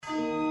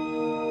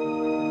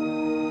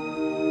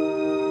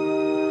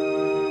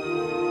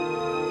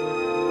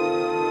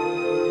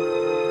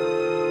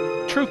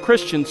true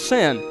Christians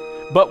sin.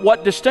 But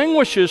what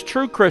distinguishes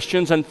true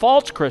Christians and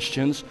false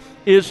Christians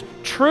is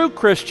true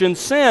Christians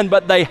sin,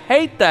 but they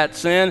hate that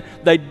sin.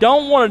 They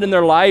don't want it in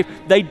their life.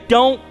 They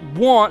don't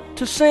want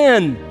to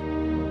sin.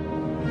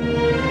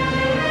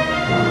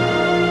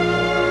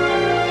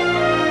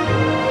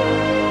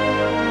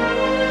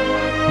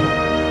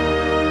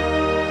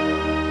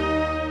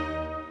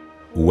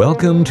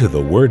 Welcome to The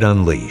Word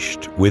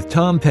Unleashed with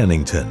Tom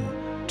Pennington.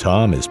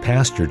 Tom is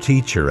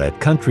pastor-teacher at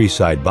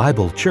Countryside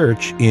Bible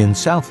Church in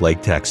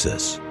Southlake,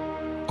 Texas.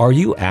 Are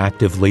you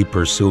actively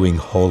pursuing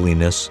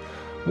holiness?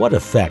 What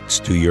effects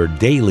do your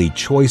daily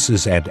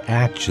choices and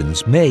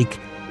actions make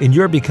in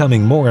your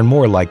becoming more and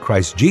more like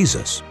Christ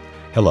Jesus?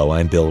 Hello,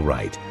 I'm Bill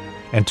Wright,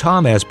 and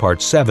Tom has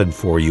part 7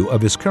 for you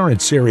of his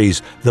current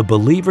series, The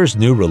Believer's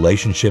New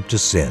Relationship to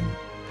Sin.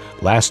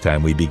 Last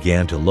time we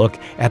began to look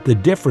at the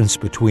difference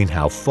between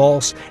how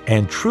false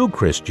and true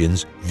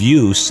Christians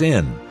view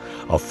sin.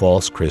 A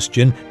false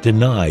Christian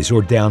denies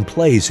or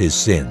downplays his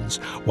sins,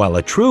 while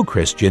a true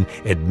Christian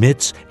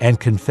admits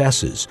and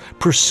confesses,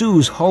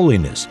 pursues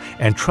holiness,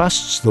 and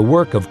trusts the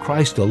work of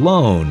Christ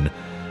alone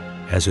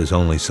as his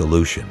only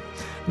solution.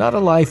 Not a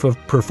life of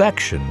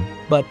perfection,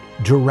 but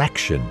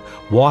direction,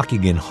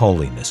 walking in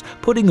holiness,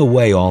 putting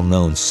away all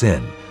known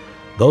sin.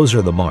 Those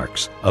are the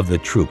marks of the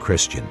true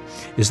Christian.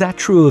 Is that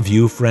true of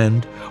you,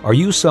 friend? Are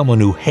you someone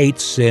who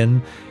hates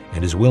sin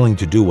and is willing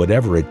to do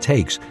whatever it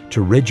takes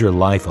to rid your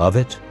life of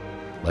it?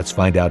 Let's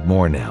find out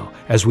more now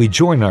as we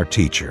join our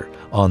teacher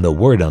on The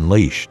Word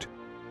Unleashed.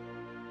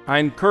 I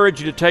encourage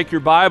you to take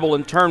your Bible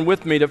and turn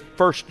with me to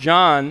 1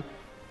 John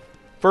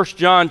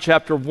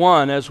chapter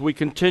 1 as we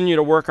continue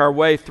to work our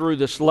way through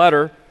this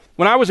letter.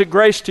 When I was at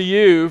Grace to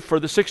You for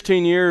the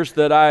 16 years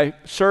that I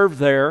served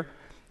there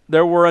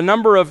were a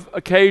number of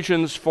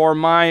occasions for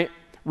my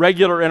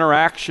regular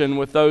interaction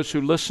with those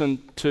who listened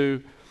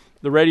to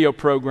the radio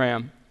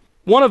program.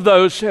 One of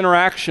those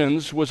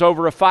interactions was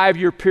over a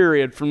 5-year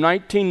period from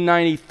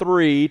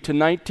 1993 to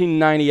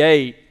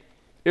 1998.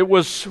 It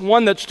was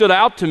one that stood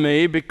out to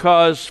me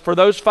because for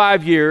those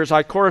 5 years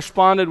I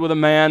corresponded with a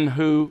man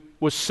who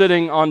was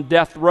sitting on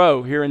death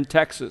row here in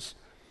Texas.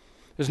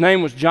 His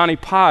name was Johnny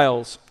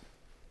Piles.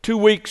 2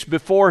 weeks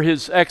before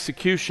his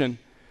execution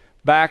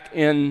back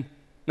in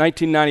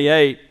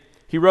 1998,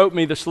 he wrote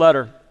me this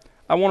letter.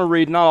 I want to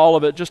read not all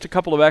of it, just a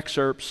couple of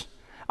excerpts.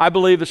 I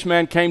believe this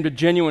man came to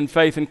genuine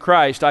faith in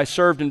Christ. I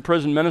served in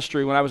prison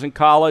ministry when I was in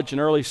college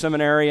and early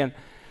seminary, and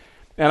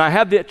I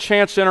had the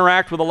chance to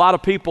interact with a lot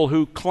of people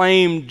who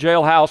claimed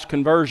jailhouse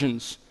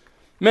conversions.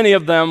 Many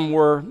of them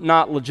were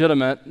not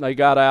legitimate. They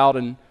got out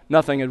and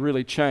nothing had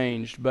really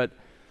changed. But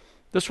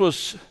this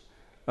was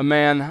a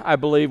man I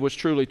believe was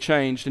truly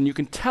changed, and you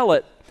can tell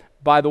it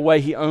by the way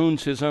he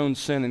owns his own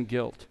sin and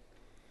guilt.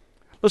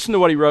 Listen to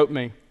what he wrote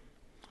me.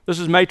 This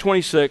is May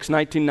 26,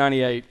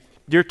 1998.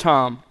 Dear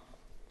Tom,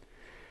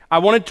 I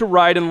wanted to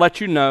write and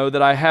let you know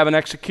that I have an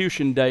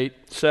execution date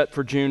set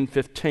for June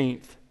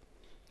 15th,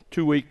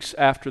 2 weeks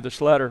after this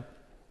letter.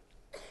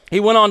 He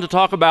went on to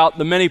talk about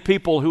the many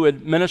people who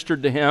had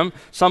ministered to him,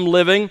 some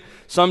living,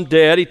 some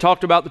dead. He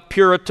talked about the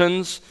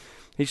Puritans.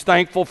 He's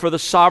thankful for the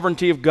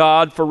sovereignty of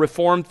God, for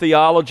Reformed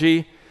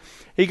theology.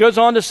 He goes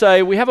on to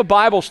say, we have a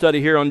Bible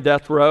study here on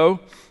death row,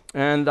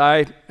 and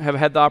I have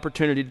had the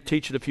opportunity to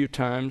teach it a few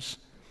times.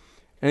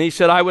 And he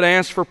said, I would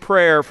ask for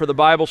prayer for the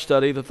Bible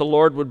study, that the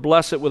Lord would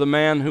bless it with a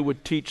man who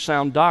would teach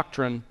sound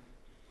doctrine.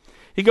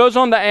 He goes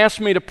on to ask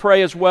me to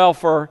pray as well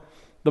for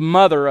the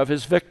mother of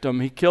his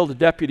victim. He killed a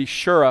deputy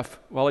sheriff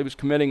while he was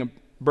committing a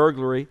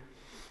burglary.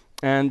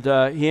 And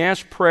he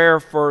asked prayer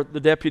for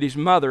the deputy's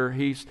mother.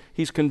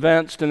 He's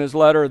convinced in his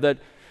letter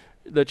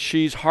that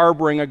she's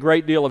harboring a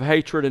great deal of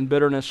hatred and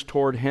bitterness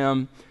toward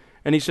him.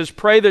 And he says,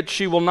 pray that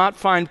she will not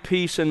find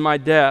peace in my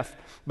death,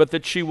 but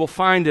that she will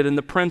find it in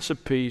the Prince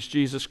of Peace,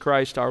 Jesus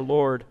Christ our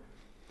Lord.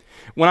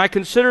 When I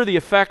consider the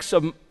effects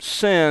of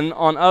sin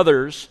on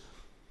others,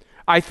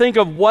 I think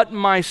of what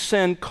my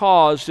sin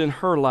caused in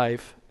her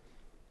life.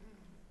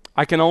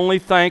 I can only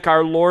thank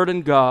our Lord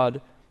and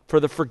God for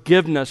the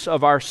forgiveness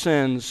of our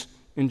sins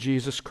in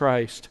Jesus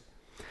Christ.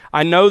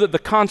 I know that the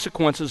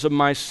consequences of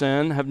my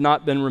sin have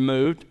not been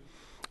removed.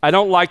 I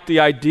don't like the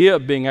idea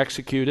of being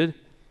executed,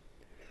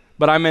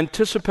 but I'm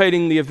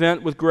anticipating the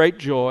event with great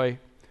joy,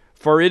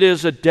 for it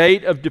is a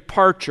date of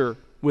departure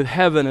with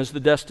heaven as the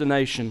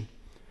destination.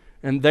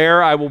 And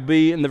there I will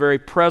be in the very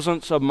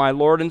presence of my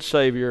Lord and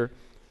Savior,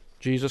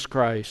 Jesus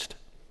Christ.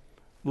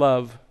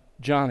 Love,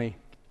 Johnny.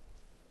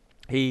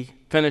 He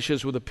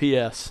finishes with a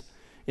P.S.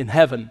 In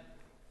heaven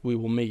we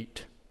will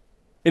meet.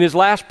 In his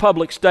last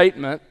public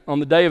statement on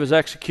the day of his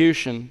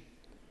execution,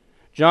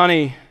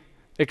 Johnny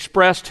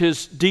expressed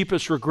his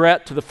deepest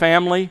regret to the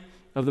family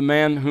of the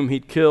man whom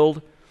he'd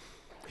killed.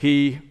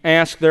 He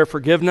asked their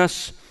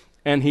forgiveness,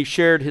 and he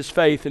shared his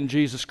faith in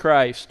Jesus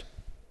Christ.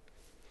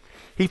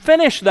 He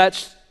finished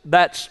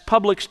that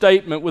public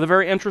statement with a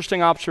very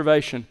interesting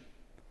observation.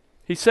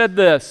 He said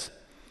this.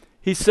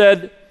 He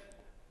said,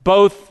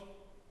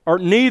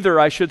 neither,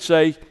 I should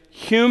say,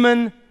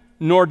 human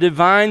nor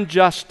divine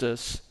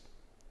justice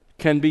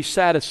can be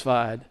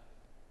satisfied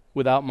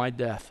without my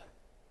death.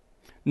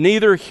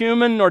 Neither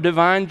human nor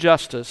divine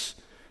justice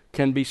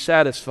can be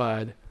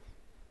satisfied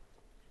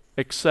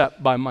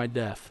except by my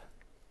death.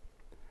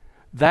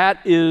 That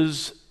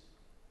is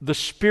the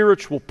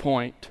spiritual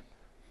point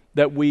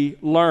that we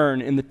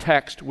learn in the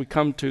text we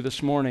come to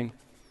this morning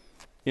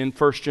in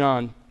 1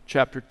 John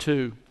chapter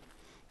 2,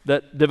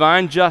 that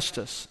divine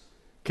justice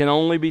can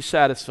only be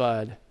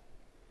satisfied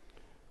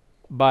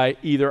by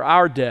either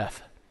our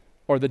death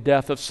or the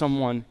death of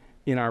someone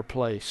in our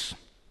place.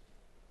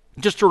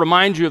 Just to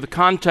remind you of the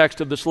context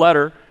of this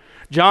letter,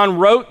 John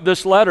wrote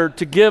this letter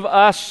to give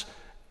us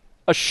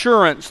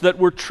assurance that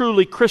we're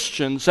truly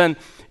Christians. And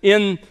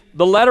in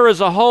the letter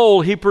as a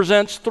whole, he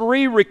presents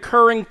three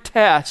recurring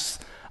tests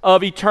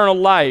of eternal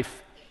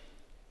life.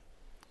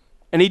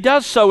 And he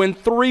does so in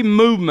three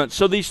movements.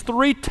 So these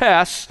three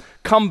tests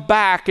come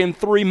back in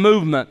three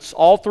movements,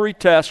 all three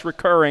tests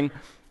recurring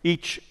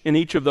in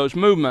each of those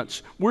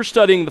movements. We're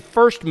studying the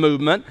first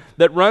movement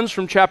that runs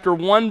from chapter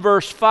 1,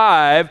 verse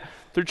 5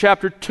 through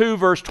chapter 2,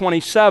 verse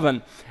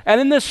 27.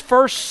 And in this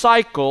first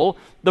cycle,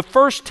 the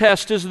first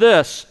test is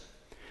this: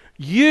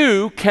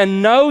 you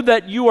can know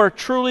that you are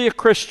truly a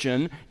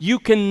Christian, you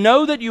can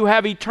know that you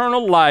have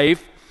eternal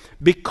life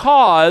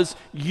because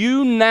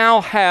you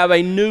now have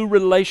a new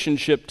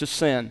relationship to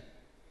sin.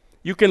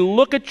 You can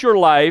look at your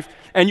life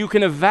and you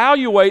can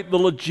evaluate the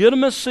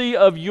legitimacy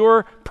of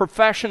your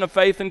profession of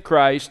faith in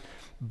Christ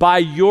by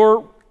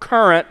your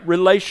current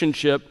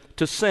relationship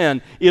to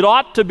sin. It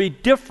ought to be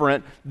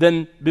different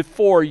than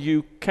before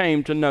you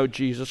came to know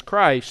Jesus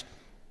Christ.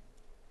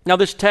 Now,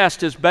 this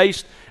test is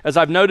based, as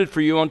I've noted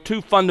for you, on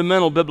two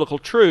fundamental biblical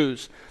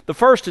truths. The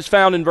first is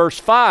found in verse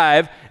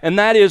 5, and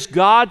that is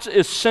God's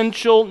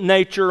essential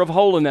nature of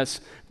holiness.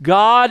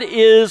 God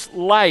is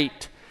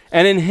light,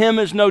 and in Him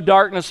is no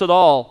darkness at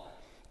all.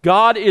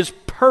 God is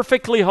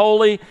perfectly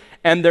holy,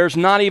 and there's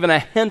not even a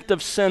hint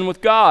of sin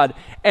with God.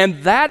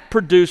 And that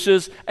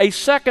produces a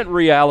second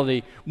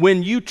reality.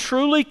 When you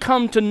truly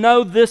come to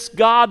know this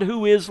God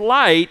who is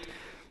light,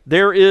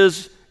 there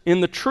is,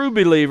 in the true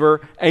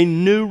believer, a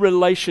new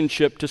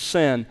relationship to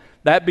sin.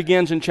 That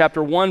begins in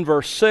chapter 1,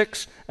 verse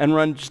 6, and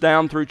runs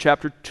down through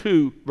chapter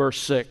 2, verse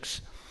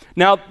 6.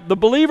 Now, the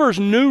believer's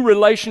new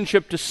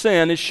relationship to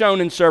sin is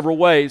shown in several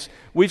ways.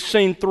 We've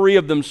seen three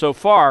of them so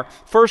far.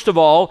 First of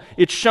all,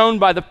 it's shown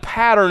by the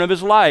pattern of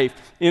his life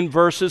in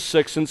verses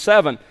 6 and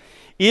 7.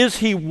 Is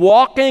he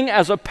walking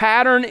as a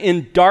pattern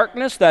in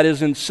darkness, that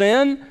is in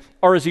sin,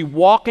 or is he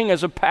walking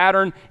as a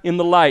pattern in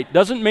the light?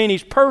 Doesn't mean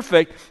he's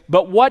perfect,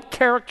 but what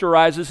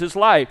characterizes his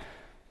life?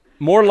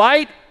 More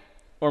light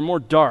or more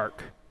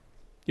dark?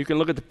 You can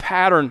look at the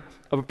pattern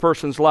of a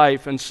person's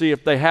life and see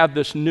if they have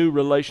this new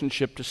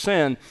relationship to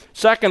sin.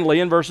 Secondly,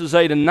 in verses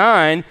 8 and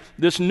 9,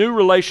 this new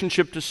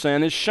relationship to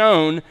sin is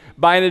shown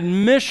by an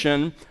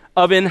admission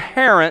of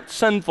inherent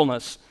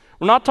sinfulness.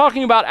 We're not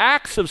talking about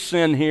acts of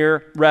sin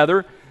here,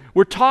 rather.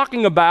 We're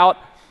talking about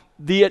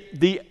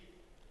the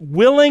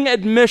willing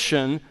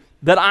admission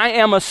that I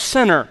am a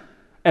sinner,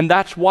 and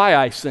that's why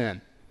I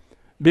sin.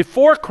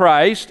 Before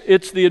Christ,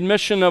 it's the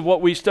admission of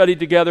what we studied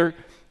together,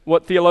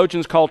 what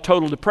theologians call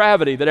total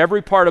depravity, that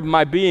every part of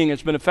my being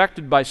has been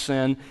affected by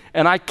sin,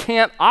 and I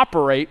can't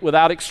operate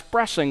without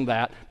expressing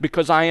that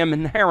because I am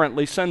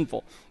inherently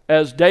sinful.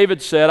 As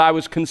David said, I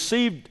was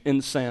conceived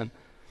in sin,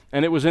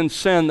 and it was in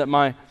sin that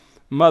my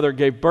mother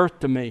gave birth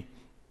to me,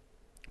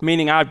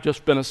 meaning I've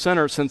just been a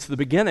sinner since the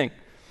beginning.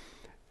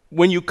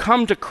 When you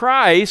come to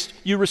Christ,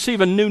 you receive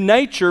a new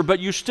nature,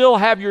 but you still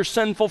have your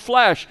sinful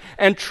flesh,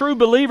 and true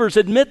believers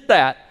admit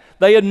that.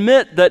 They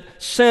admit that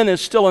sin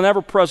is still an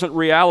ever-present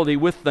reality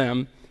with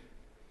them,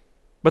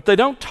 but they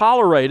don't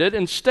tolerate it.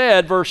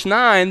 Instead, verse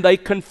 9, they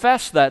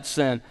confess that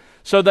sin.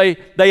 So they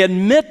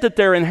admit that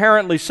they're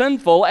inherently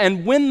sinful,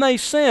 and when they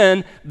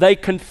sin, they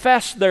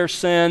confess their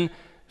sin,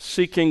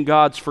 seeking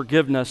God's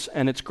forgiveness,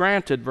 and it's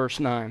granted, verse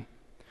 9.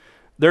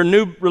 Their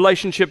new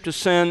relationship to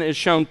sin is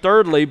shown,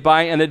 thirdly,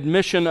 by an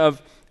admission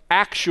of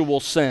actual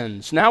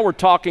sins. Now we're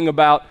talking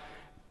about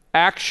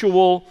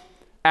actual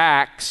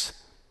acts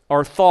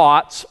or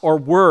thoughts or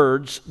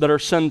words that are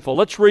sinful.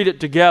 Let's read it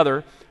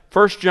together.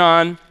 1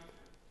 John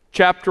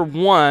chapter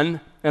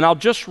 1, and I'll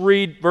just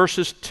read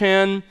verses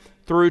 10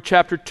 through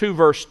chapter 2,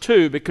 verse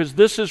 2, because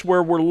this is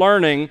where we're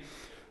learning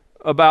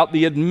about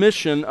the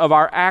admission of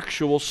our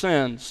actual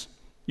sins.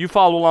 You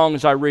follow along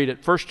as I read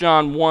it. 1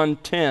 John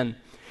 1:10.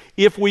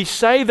 If we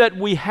say that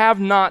we have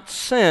not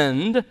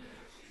sinned,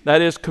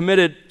 that is,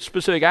 committed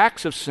specific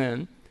acts of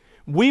sin,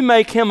 we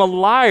make him a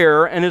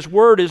liar, and his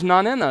word is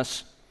not in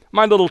us.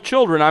 My little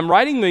children, I'm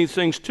writing these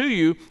things to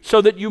you so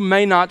that you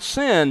may not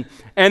sin.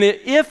 And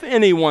if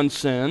anyone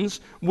sins,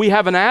 we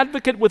have an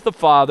advocate with the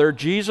Father,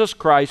 Jesus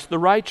Christ the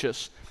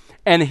righteous.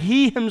 And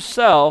he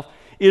himself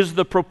is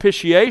the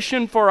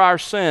propitiation for our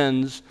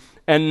sins,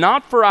 and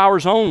not for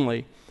ours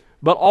only,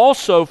 but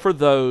also for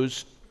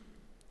those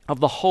of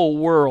the whole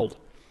world.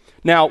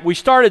 Now, we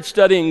started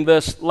studying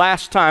this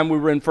last time we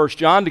were in 1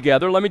 John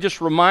together. Let me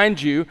just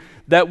remind you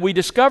that we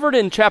discovered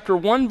in chapter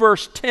 1,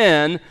 verse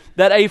 10,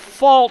 that a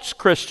false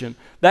Christian,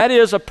 that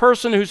is, a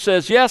person who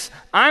says, yes,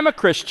 I'm a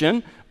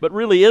Christian, but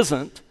really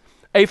isn't.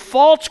 A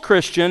false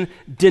Christian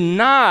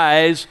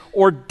denies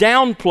or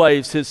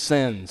downplays his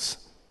sins.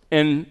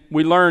 And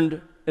we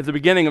learned at the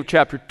beginning of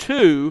chapter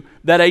 2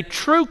 that a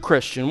true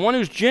Christian, one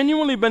who's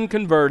genuinely been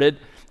converted,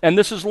 and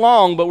this is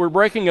long, but we're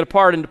breaking it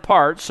apart into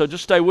parts, so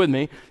just stay with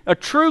me. A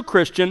true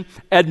Christian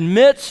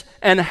admits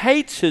and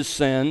hates his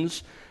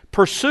sins,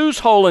 pursues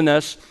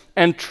holiness,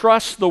 and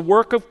trusts the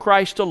work of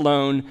Christ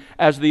alone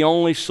as the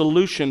only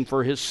solution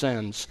for his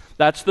sins.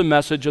 That's the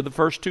message of the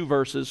first 2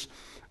 verses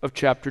of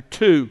chapter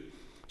 2.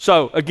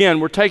 So,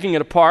 again, we're taking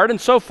it apart, and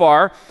so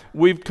far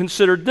we've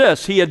considered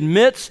this. He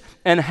admits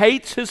and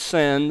hates his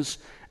sins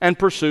and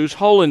pursues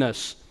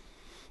holiness.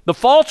 The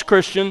false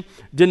Christian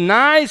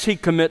denies he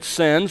commits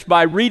sins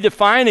by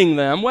redefining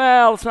them.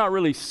 Well, it's not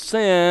really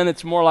sin.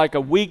 It's more like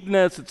a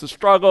weakness. It's a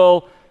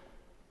struggle.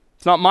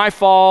 It's not my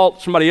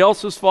fault. Somebody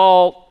else's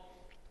fault.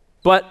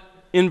 But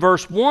in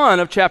verse 1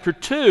 of chapter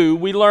 2,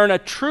 we learn a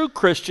true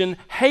Christian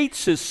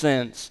hates his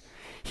sins.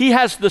 He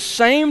has the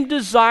same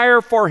desire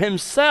for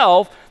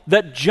himself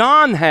that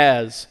John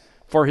has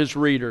for his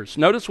readers.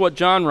 Notice what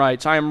John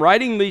writes. I am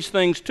writing these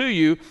things to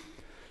you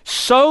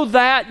so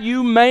that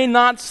you may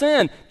not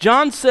sin.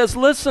 John says,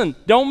 listen,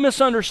 don't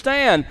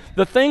misunderstand.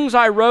 The things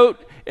I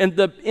wrote in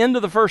the end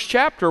of the first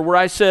chapter where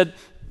I said,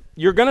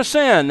 you're going to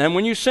sin, and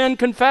when you sin,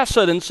 confess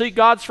it and seek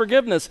God's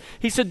forgiveness.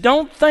 He said,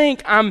 don't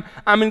think I'm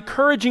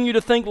encouraging you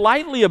to think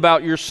lightly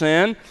about your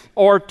sin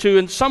or to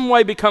in some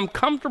way become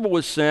comfortable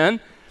with sin.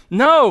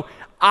 No,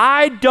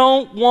 I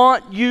don't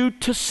want you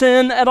to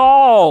sin at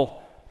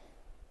all.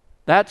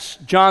 That's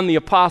John the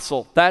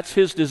Apostle. That's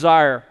his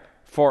desire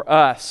for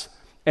us.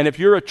 And if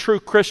you're a true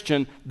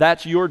Christian,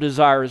 that's your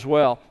desire as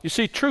well. You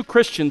see, true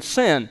Christians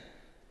sin.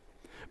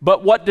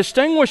 But what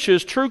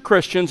distinguishes true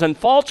Christians and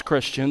false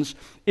Christians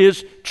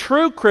is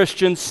true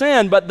Christians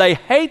sin, but they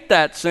hate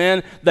that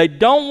sin. They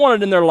don't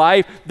want it in their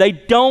life. They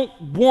don't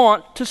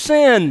want to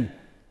sin.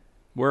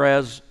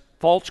 Whereas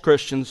false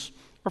Christians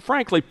are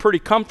frankly pretty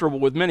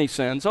comfortable with many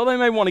sins. So they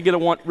may want to get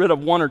rid of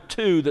 1 or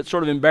 2 that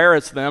sort of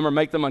embarrass them or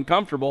make them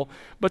uncomfortable,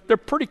 but they're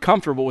pretty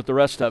comfortable with the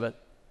rest of it.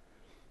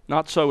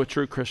 Not so with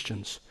true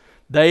Christians.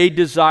 They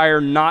desire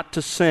not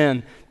to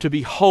sin, to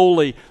be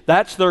holy.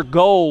 That's their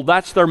goal.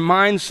 That's their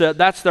mindset.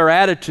 That's their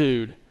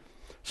attitude.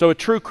 So a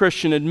true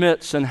Christian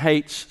admits and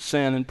hates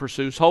sin and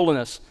pursues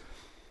holiness.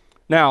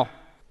 Now,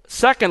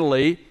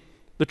 secondly,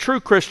 the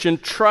true Christian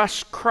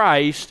trusts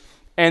Christ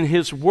and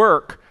his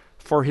work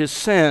for his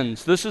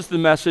sins. This is the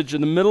message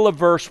in the middle of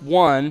verse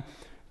 1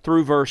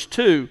 through verse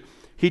 2.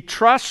 He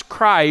trusts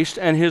Christ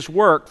and his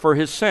work for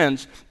his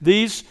sins.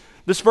 This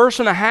verse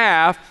and a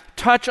half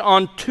touch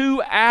on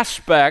 2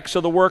 aspects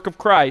of the work of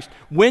Christ.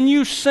 When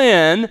you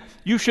sin,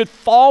 you should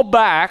fall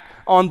back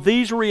on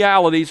these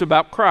realities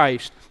about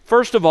Christ.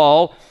 First of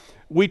all,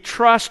 we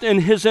trust in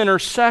his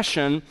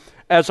intercession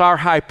as our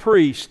high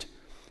priest.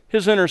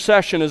 His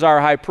intercession is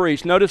our high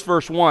priest. Notice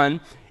verse 1.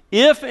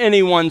 If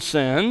anyone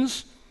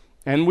sins,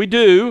 and we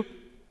do,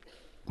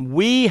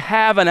 we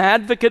have an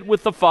advocate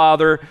with the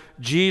Father,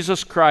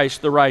 Jesus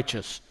Christ the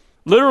righteous.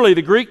 Literally,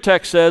 the Greek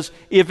text says,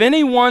 if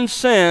anyone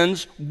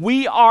sins,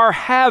 we are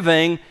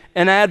having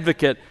an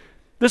advocate.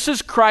 This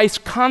is Christ's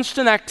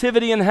constant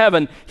activity in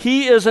heaven.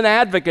 He is an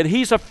advocate.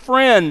 He's a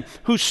friend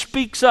who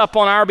speaks up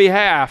on our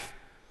behalf.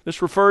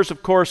 This refers,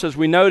 of course, as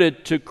we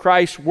noted, to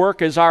Christ's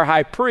work as our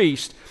high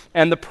priest.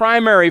 And the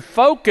primary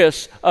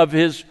focus of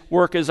his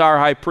work as our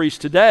high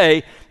priest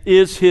today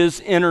is his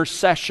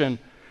intercession.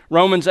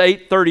 Romans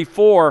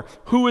 8:34,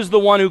 who is the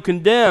one who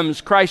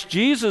condemns? Christ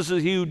Jesus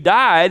is he who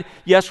died,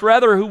 yes,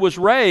 rather who was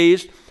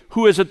raised,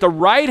 who is at the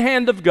right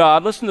hand of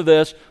God, listen to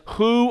this,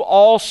 who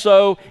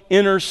also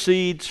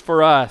intercedes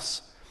for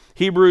us.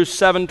 Hebrews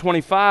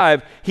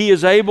 7:25, he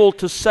is able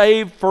to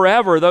save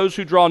forever those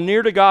who draw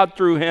near to God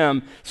through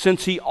him,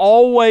 since he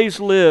always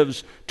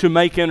lives to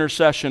make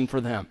intercession for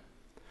them.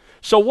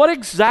 So what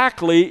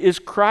exactly is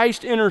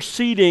Christ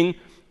interceding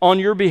on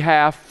your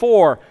behalf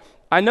for?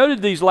 I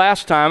noted these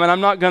last time, and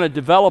I'm not going to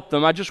develop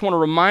them. I just want to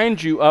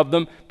remind you of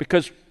them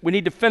because we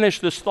need to finish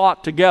this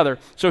thought together.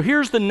 So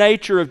here's the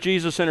nature of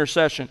Jesus'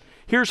 intercession.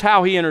 Here's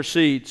how he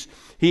intercedes.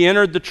 He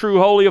entered the true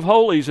Holy of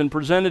Holies and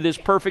presented his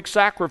perfect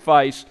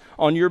sacrifice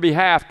on your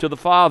behalf to the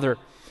Father.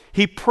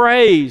 He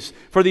prays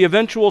for the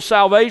eventual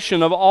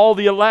salvation of all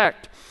the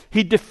elect.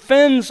 He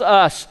defends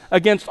us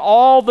against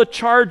all the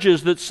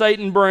charges that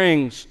Satan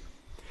brings.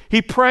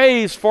 He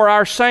prays for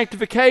our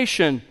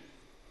sanctification.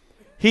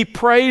 He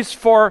prays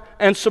for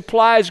and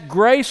supplies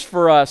grace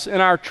for us in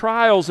our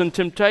trials and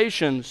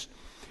temptations.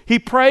 He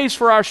prays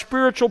for our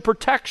spiritual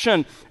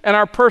protection and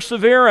our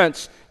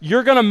perseverance.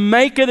 You're going to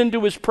make it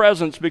into his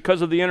presence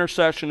because of the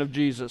intercession of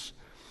Jesus.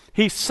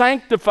 He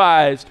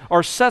sanctifies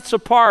or sets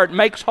apart,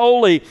 makes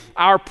holy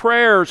our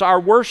prayers, our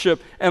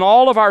worship, and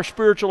all of our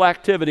spiritual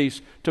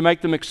activities to make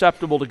them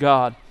acceptable to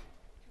God.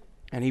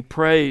 And he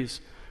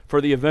prays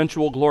for the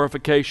eventual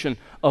glorification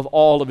of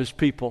all of his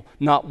people.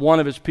 Not one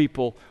of his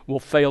people will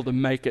fail to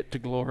make it to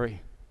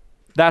glory.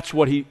 That's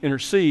what he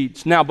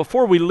intercedes. Now,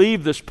 before we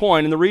leave this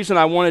point, and the reason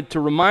I wanted to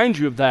remind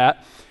you of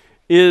that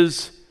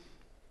is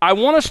I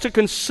want us to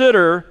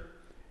consider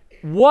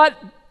what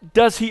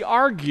does he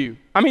argue?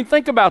 I mean,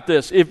 think about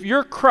this. If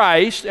you're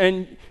Christ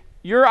and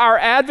you're our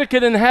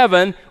advocate in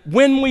heaven,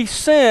 when we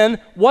sin,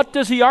 what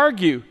does he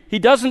argue? He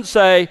doesn't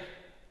say,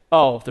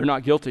 oh, they're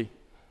not guilty.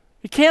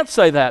 He can't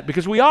say that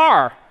because we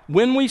are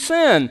when we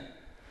sin.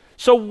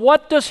 So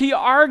what does he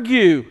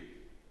argue?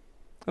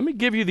 Let me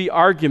give you the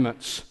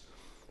arguments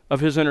of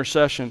his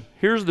intercession.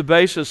 Here's the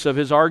basis of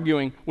his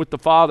arguing with the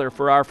Father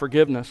for our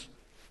forgiveness.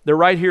 They're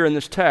right here in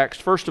this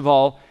text. First of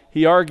all,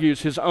 he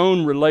argues his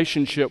own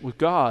relationship with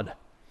God.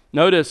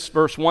 Notice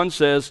verse 1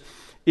 says,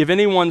 if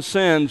anyone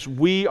sins,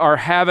 we are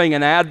having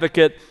an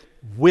advocate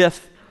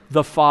with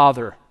the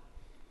Father.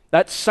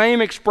 That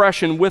same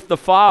expression, with the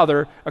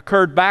Father,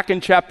 occurred back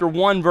in chapter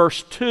 1,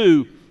 verse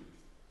 2.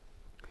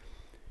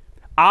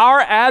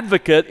 Our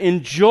advocate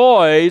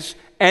enjoys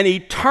an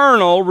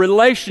eternal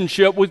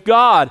relationship with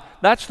God.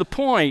 That's the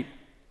point.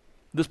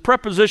 This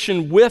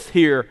preposition with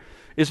here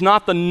is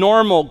not the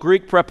normal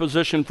Greek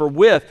preposition for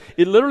with.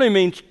 It literally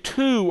means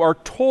to or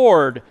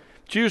toward.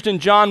 It's used in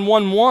John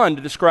 1:1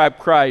 to describe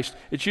Christ.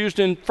 It's used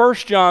in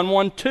 1 John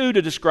 1:2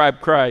 to describe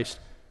Christ.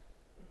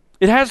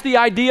 It has the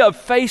idea of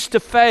face to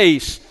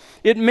face.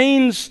 It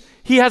means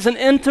he has an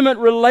intimate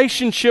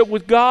relationship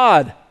with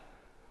God.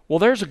 Well,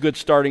 there's a good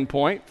starting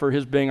point for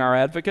his being our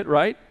advocate,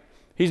 right?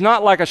 He's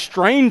not like a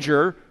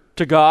stranger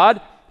to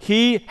God.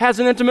 He has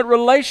an intimate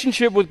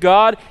relationship with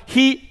God.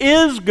 He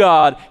is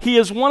God. He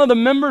is one of the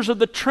members of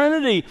the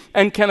Trinity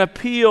and can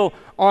appeal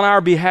on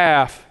our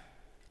behalf.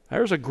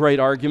 There's a great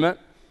argument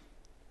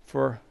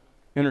for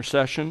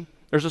intercession.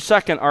 There's a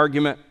second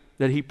argument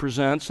that he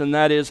presents, and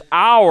that is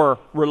our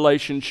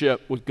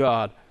relationship with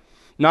God.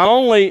 Not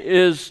only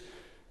is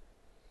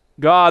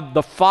God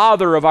the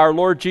Father of our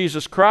Lord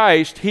Jesus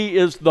Christ, he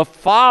is the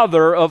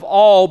Father of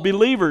all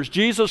believers.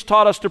 Jesus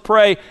taught us to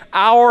pray,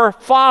 our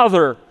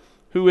Father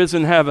who is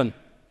in heaven.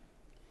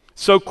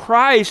 So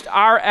Christ,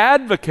 our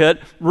advocate,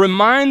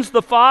 reminds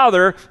the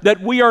Father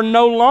that we are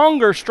no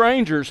longer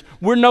strangers.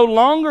 We're no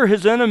longer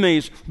his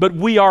enemies, but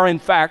we are in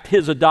fact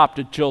his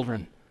adopted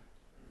children.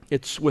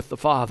 It's with the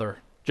Father.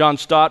 John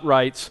Stott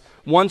writes,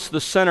 once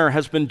the sinner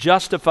has been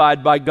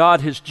justified by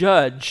God his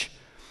judge,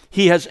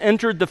 he has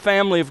entered the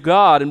family of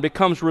God and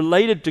becomes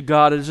related to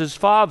God as his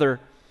Father.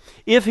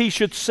 If he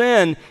should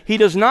sin, he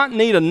does not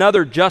need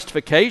another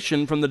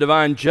justification from the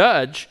divine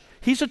judge.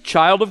 He's a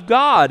child of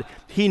God.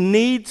 He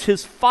needs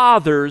his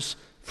Father's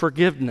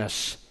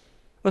forgiveness.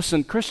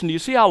 Listen, Christian, do you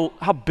see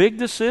how big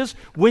this is?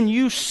 When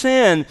you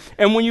sin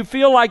and when you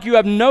feel like you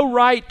have no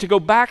right to go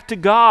back to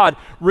God,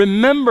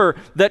 remember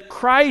that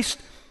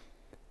Christ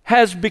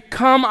has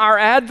become our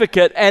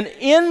advocate, and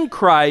in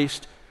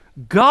Christ,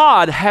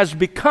 God has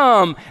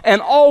become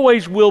and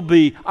always will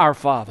be our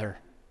Father.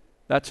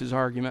 That's his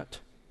argument.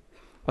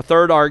 A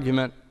third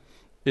argument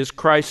is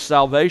Christ's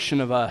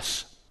salvation of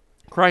us.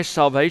 Christ's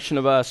salvation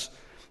of us.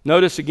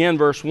 Notice again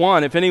verse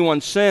 1, if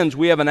anyone sins,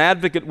 we have an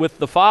advocate with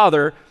the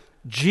Father,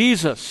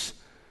 Jesus.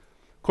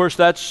 Of course,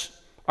 that's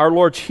our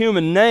Lord's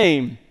human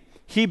name.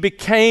 He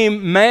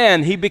became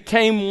man. He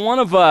became one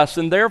of us,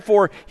 and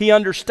therefore he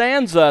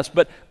understands us.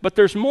 But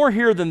there's more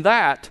here than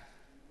that.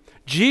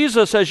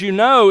 Jesus, as you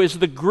know, is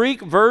the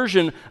Greek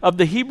version of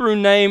the Hebrew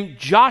name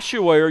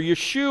Joshua or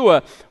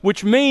Yeshua,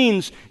 which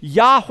means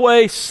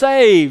Yahweh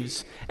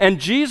saves. And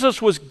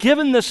Jesus was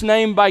given this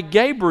name by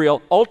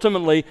Gabriel,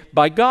 ultimately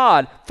by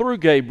God through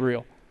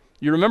Gabriel.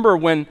 You remember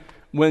when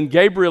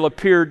Gabriel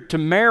appeared to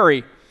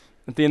Mary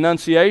at the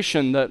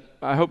Annunciation that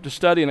I hope to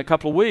study in a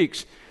couple of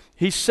weeks,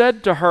 he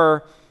said to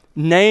her,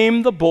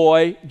 name the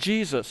boy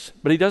Jesus.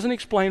 But he doesn't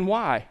explain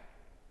why.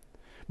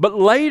 But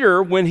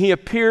later, when he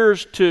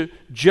appears to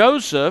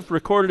Joseph,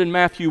 recorded in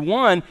Matthew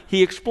 1,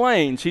 he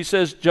explains. He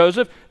says,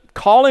 Joseph,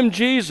 call him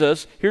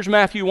Jesus. Here's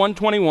Matthew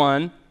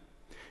 1:21.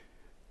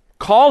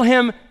 Call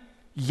him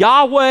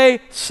Yahweh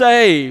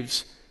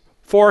saves,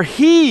 for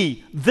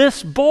he,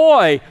 this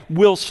boy,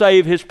 will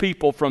save his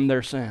people from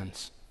their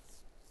sins.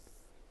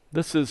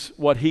 This is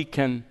what he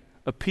can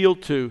appeal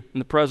to in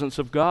the presence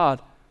of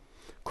God.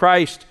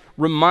 Christ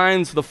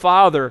reminds the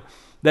Father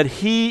that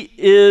he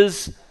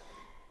is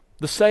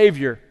the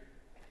Savior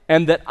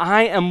and that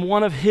I am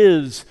one of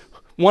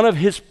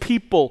his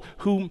people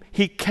whom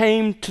he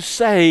came to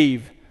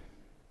save.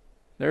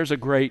 There's a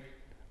great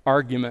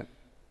argument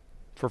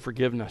for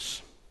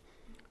forgiveness.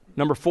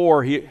 Number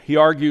 4, he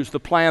argues the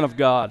plan of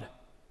God.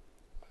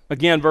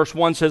 Again, verse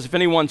 1 says, if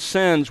anyone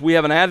sins, we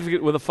have an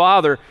advocate with the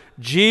Father,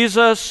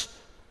 Jesus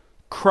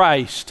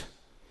Christ.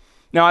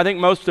 Now, I think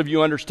most of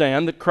you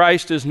understand that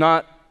Christ is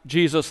not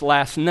Jesus'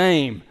 last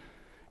name.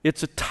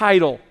 It's a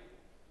title.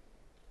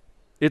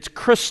 It's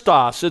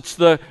Christos. It's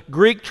the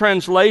Greek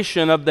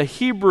translation of the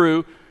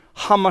Hebrew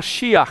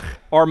Hamashiach,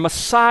 or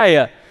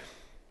Messiah.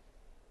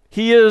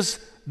 He is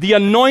the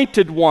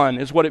anointed one,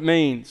 is what it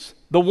means.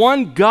 The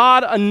one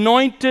God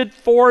anointed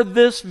for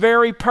this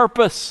very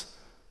purpose.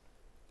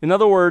 In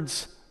other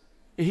words,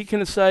 he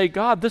can say,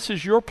 God, this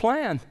is your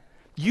plan.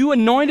 You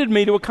anointed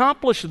me to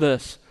accomplish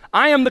this.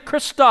 I am the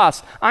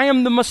Christos. I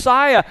am the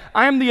Messiah.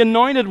 I am the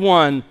anointed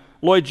one.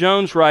 Lloyd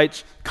Jones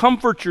writes,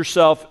 comfort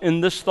yourself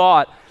in this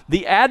thought.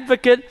 The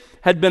advocate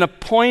had been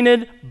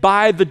appointed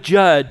by the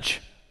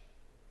judge.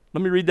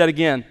 Let me read that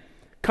again.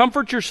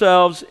 Comfort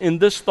yourselves in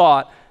this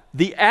thought.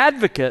 The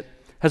advocate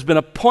has been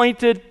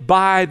appointed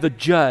by the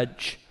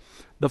judge.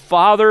 The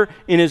Father,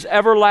 in his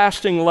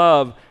everlasting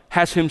love,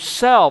 has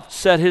himself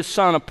set his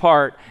Son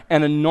apart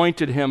and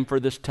anointed him for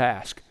this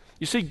task.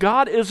 You see,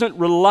 God isn't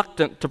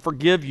reluctant to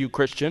forgive you,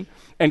 Christian,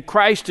 and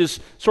Christ is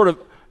sort of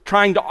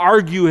trying to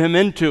argue him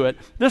into it.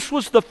 This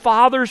was the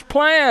Father's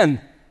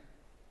plan.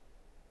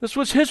 This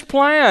was his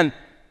plan,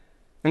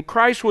 and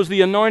Christ was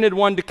the anointed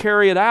one to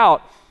carry it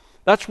out.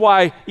 That's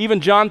why even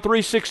John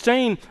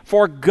 3:16,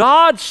 for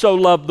God so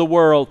loved the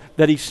world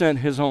that he sent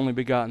his only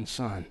begotten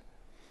Son.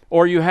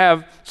 Or you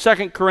have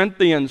 2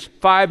 Corinthians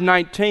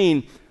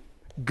 5:19,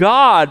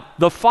 God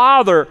the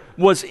Father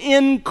was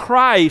in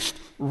Christ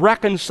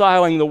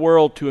reconciling the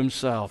world to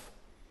himself.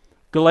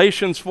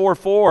 Galatians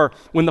 4:4,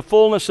 when the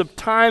fullness of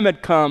time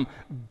had come,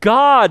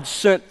 God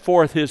sent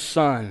forth his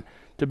Son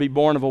to be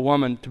born of a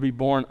woman, to be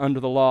born under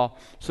the law,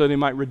 so that he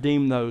might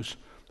redeem those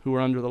who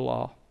were under the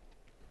law.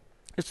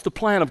 It's the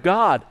plan of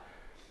God.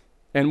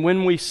 And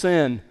when we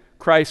sin,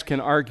 Christ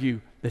can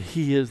argue that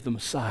he is the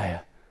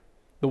Messiah,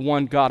 the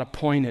one God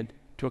appointed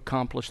to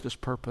accomplish this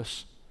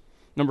purpose.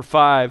 Number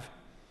 5,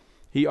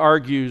 he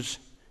argues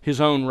his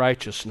own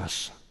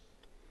righteousness.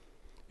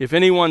 If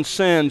anyone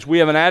sins, we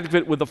have an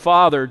advocate with the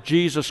Father,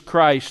 Jesus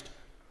Christ,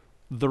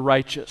 the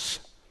righteous.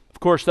 Of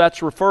course,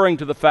 that's referring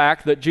to the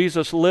fact that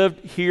Jesus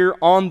lived here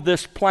on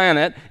this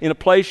planet in a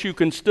place you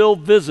can still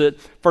visit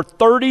for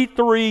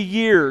 33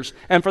 years.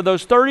 And for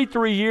those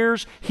 33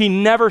 years, he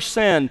never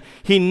sinned.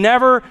 He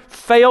never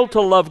failed to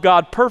love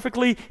God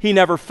perfectly. He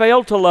never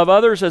failed to love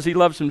others as he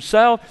loves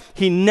himself.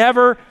 He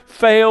never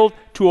failed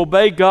to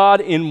obey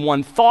God in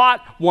one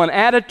thought, one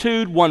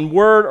attitude, one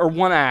word, or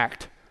one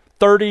act.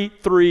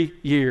 33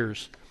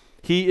 years.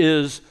 He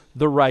is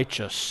the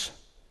righteous.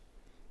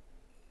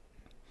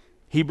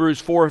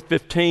 Hebrews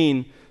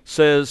 4:15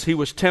 says, he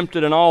was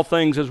tempted in all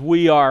things as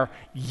we are,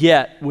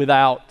 yet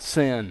without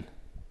sin.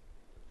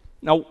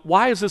 Now,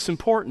 why is this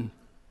important?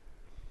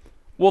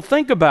 Well,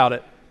 think about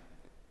it.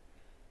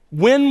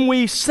 When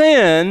we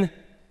sin,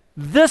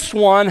 this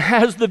one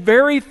has the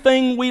very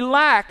thing we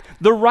lack,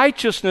 the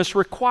righteousness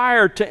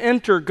required to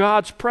enter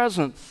God's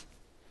presence.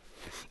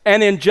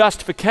 And in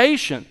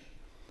justification,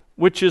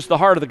 which is the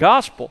heart of the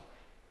gospel,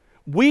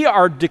 we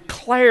are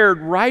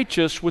declared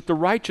righteous with the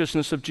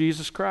righteousness of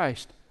Jesus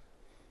Christ.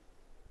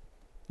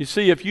 You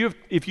see, if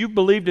you've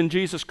believed in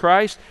Jesus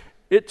Christ,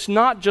 it's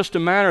not just a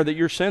matter that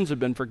your sins have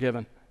been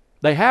forgiven.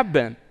 They have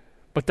been,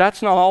 but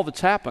that's not all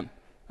that's happened.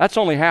 That's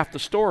only half the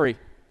story.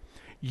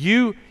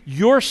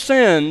 Your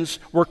sins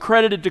were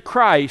credited to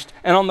Christ,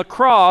 and on the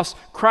cross,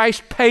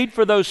 Christ paid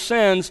for those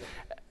sins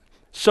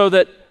so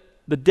that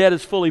the debt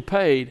is fully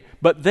paid.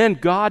 But then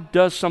God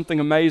does something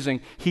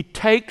amazing. He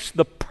takes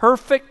the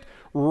perfect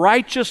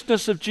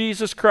righteousness of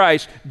Jesus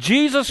Christ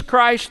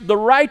the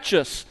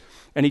righteous,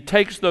 and he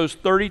takes those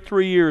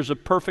 33 years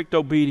of perfect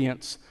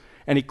obedience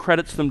and he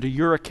credits them to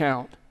your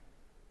account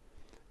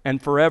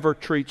and forever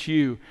treats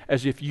you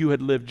as if you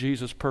had lived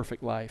Jesus'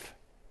 perfect life.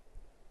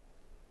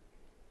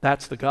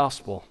 That's the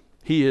gospel.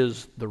 He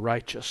is the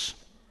righteous,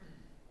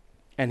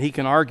 and he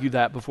can argue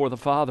that before the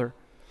Father.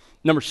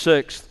 Number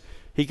 6,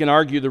 he can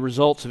argue the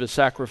results of his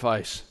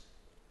sacrifice.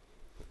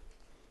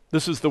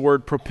 This is the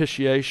word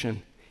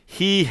propitiation.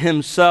 He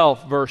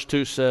himself, verse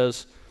 2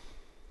 says,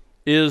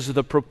 is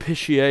the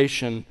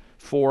propitiation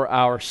for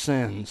our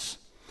sins.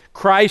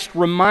 Christ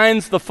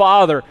reminds the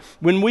Father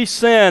when we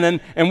sin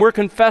and we're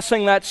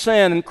confessing that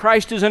sin and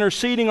Christ is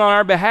interceding on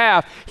our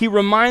behalf, he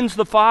reminds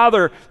the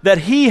Father that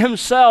he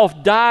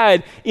himself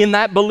died in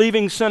that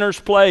believing sinner's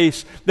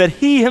place, that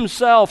he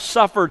himself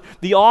suffered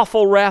the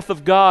awful wrath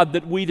of God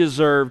that we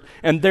deserved,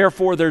 and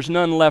therefore there's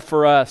none left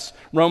for us.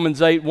 Romans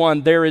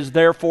 8:1, there is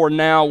therefore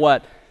now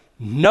what?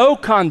 No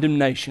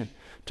condemnation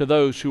to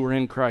those who are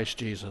in Christ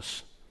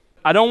Jesus.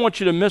 I don't want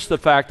you to miss the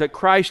fact that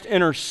Christ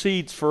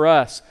intercedes for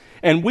us,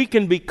 and we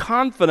can be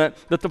confident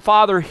that the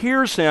Father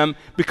hears him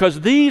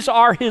because these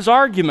are his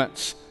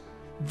arguments.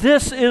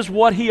 This is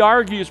what he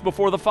argues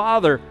before the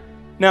Father.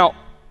 Now,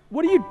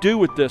 what do you do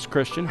with this,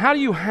 Christian? How do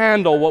you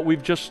handle what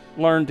we've just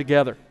learned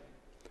together?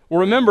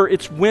 Well, remember,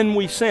 it's when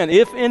we sin.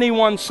 If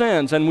anyone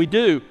sins, and we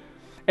do,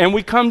 and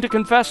we come to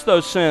confess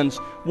those sins,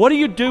 what do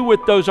you do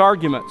with those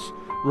arguments?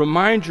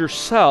 Remind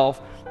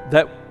yourself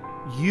that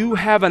you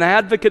have an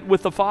advocate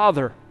with the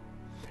Father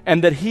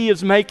and that he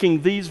is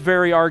making these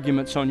very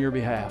arguments on your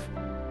behalf.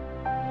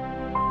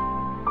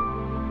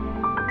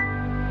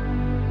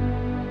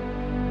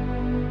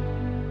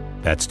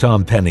 That's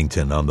Tom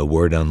Pennington on The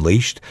Word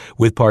Unleashed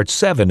with part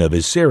 7 of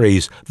his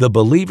series, The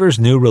Believer's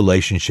New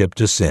Relationship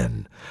to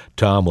Sin.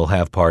 Tom will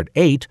have part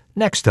 8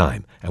 next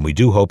time, and we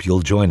do hope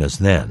you'll join us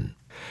then.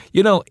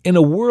 You know, in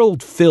a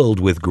world filled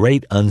with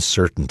great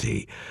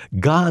uncertainty,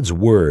 God's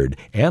Word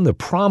and the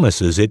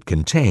promises it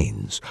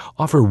contains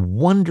offer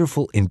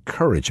wonderful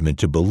encouragement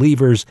to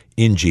believers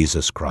in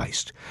Jesus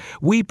Christ.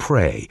 We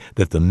pray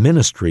that the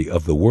ministry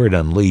of the Word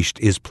Unleashed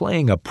is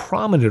playing a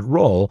prominent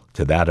role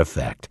to that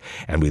effect,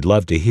 and we'd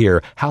love to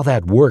hear how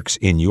that works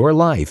in your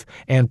life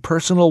and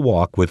personal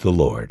walk with the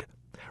Lord.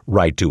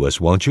 Write to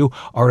us, won't you?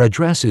 Our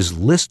address is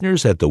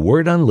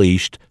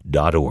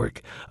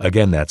listeners@thewordunleashed.org.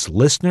 Again, that's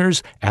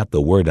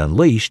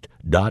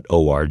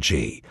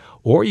listeners@thewordunleashed.org.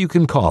 Or you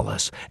can call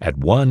us at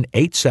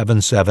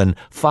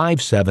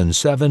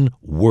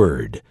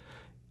 1-877-577-WORD.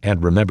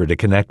 And remember to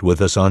connect with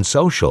us on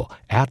social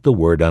 @The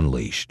Word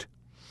Unleashed.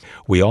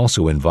 We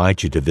also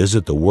invite you to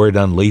visit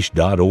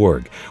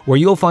thewordunleashed.org, where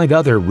you'll find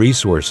other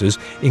resources,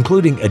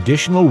 including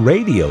additional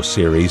radio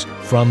series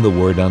from The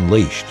Word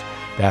Unleashed.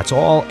 That's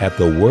all at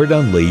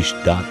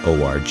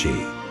thewordunleashed.org.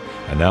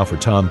 And now for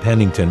Tom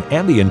Pennington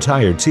and the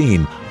entire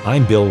team,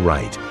 I'm Bill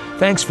Wright.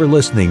 Thanks for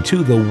listening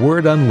to The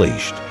Word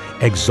Unleashed,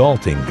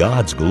 exalting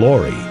God's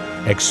glory,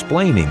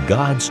 explaining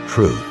God's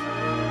truth.